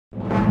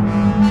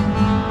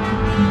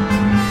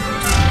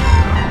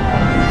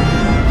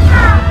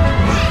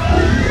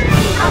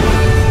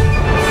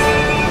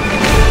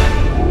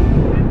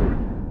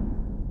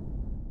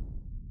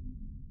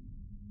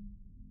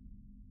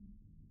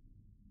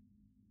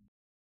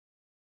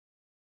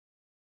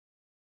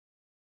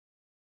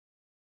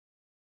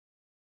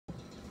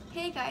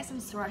Hey guys, I'm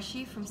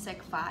Sryashee from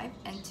Sec 5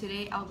 and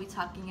today I'll be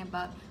talking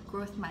about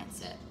growth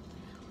mindset.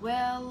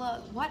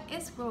 Well, what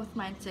is growth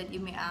mindset, you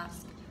may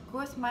ask?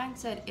 Growth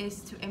mindset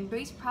is to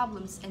embrace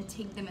problems and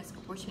take them as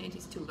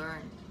opportunities to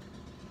learn.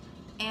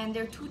 And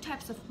there are two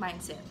types of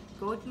mindset,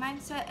 growth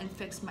mindset and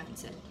fixed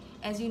mindset.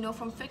 As you know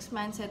from fixed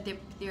mindset,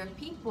 there are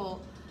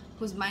people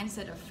whose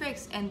mindset are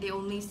fixed and they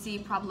only see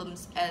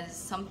problems as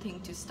something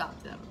to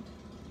stop them.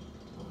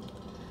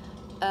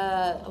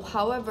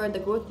 However, the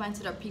growth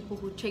mindset are people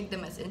who take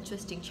them as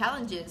interesting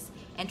challenges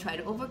and try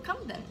to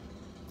overcome them.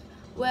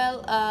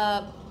 Well,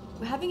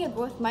 having a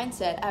growth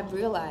mindset, I've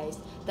realized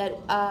that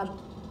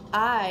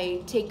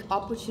I take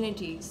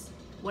opportunities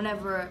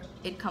whenever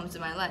it comes to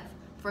my life.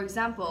 For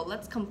example,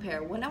 let's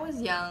compare. When I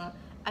was young,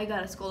 I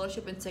got a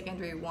scholarship in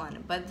secondary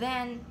 1, but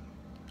then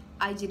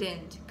I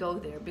didn't go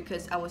there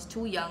because I was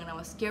too young and I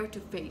was scared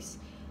to face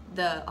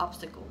the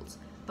obstacles.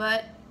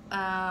 But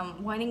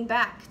winding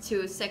back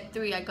to Sec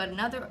 3, I got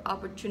another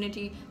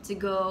opportunity to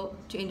go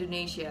to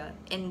Indonesia.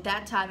 In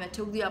that time, I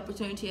took the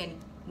opportunity and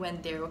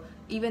went there.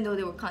 Even though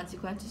there were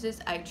consequences,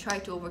 I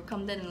tried to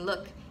overcome them, and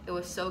look, it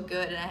was so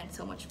good and I had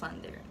so much fun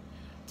there.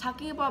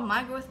 Talking about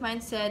my growth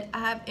mindset, I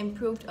have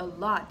improved a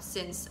lot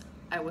since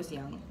I was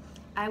young.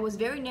 I was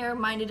very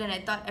narrow-minded and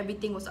I thought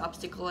everything was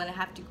obstacle and I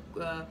have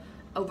to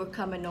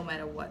overcome it no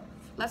matter what.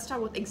 Let's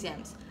start with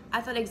exams. I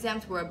thought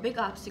exams were big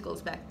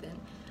obstacles back then.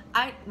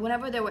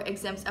 Whenever there were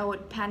exams, I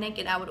would panic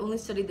and I would only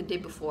study the day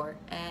before,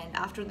 and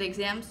after the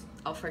exams,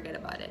 I'll forget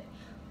about it.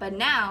 But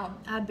now,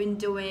 I've been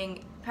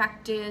doing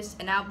practice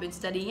and I've been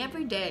studying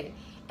every day,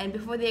 and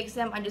before the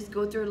exam, I just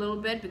go through a little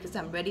bit because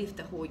I'm ready for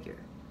the whole year.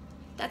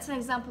 That's an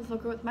example of a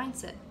growth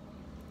mindset.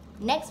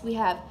 Next, we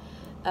have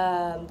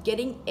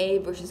getting A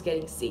versus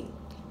getting C.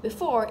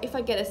 Before, if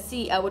I get a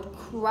C, I would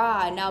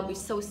cry and I'll be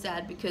so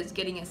sad because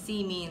getting a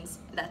C means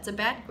that's a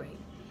bad grade.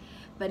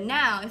 But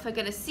now, if I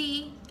get a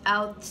C,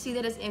 I'll see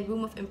that as a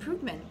room of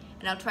improvement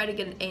and I'll try to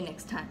get an A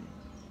next time.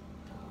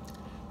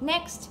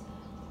 Next,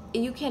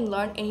 you can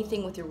learn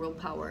anything with your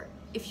willpower.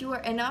 If you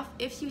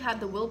have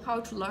the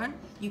willpower to learn,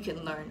 you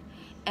can learn.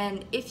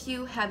 And if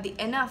you have the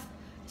enough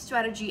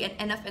strategy and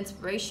enough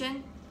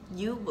inspiration,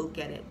 you will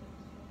get it.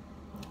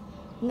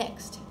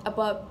 Next,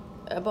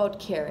 about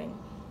caring.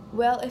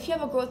 Well, if you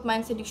have a growth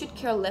mindset, you should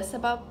care less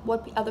about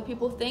what other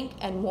people think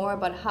and more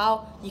about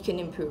how you can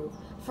improve.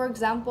 For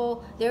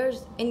example,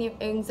 in your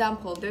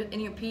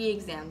PE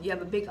exam, you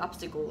have a big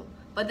obstacle.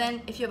 But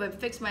then if you have a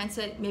fixed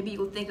mindset, maybe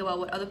you'll think about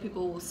what other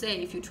people will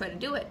say if you try to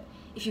do it.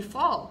 If you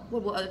fall,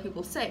 what will other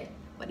people say?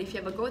 But if you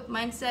have a growth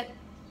mindset,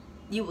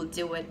 you will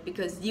do it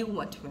because you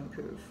want to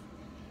improve.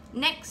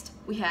 Next,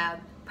 we have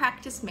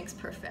practice makes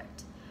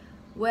perfect.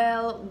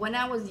 Well, when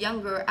I was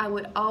younger, I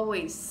would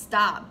always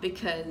stop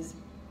because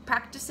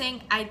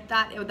practicing, I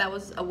thought that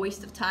was a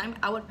waste of time.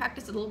 I would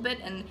practice a little bit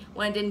and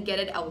when I didn't get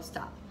it, I would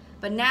stop.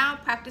 But now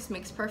practice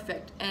makes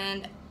perfect,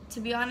 and to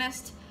be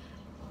honest,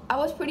 I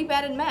was pretty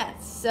bad in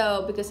maths,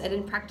 because I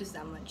didn't practice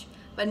that much.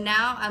 But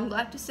now I'm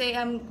glad to say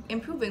I'm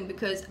improving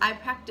because I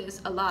practice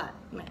a lot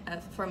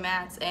for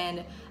maths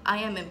and I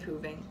am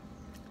improving.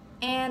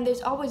 And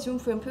there's always room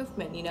for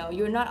improvement,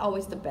 you're not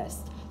always the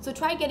best. So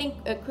try getting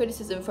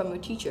criticism from your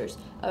teachers.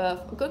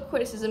 Good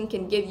criticism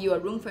can give you a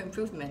room for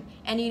improvement,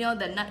 and you know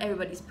that not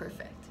everybody's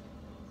perfect.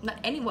 Not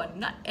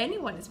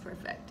anyone is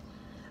perfect.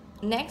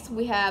 Next,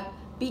 we have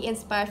be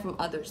inspired from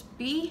others.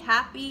 Be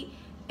happy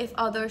if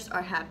others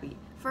are happy.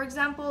 For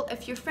example,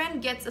 if your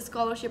friend gets a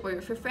scholarship or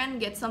if your friend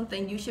gets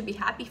something, you should be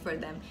happy for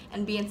them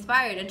and be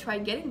inspired and try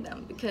getting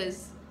them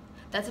because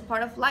that's a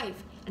part of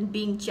life. And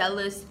being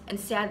jealous and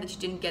sad that you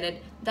didn't get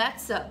it,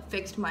 that's a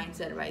fixed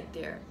mindset right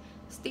there.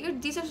 So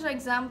these are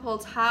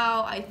examples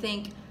how I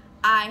think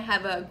I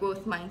have a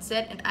growth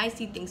mindset and I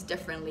see things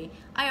differently.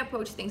 I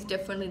approach things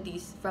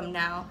differently from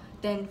now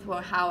than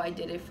for how I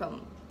did it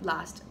from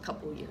last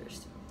couple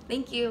years.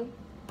 Thank you.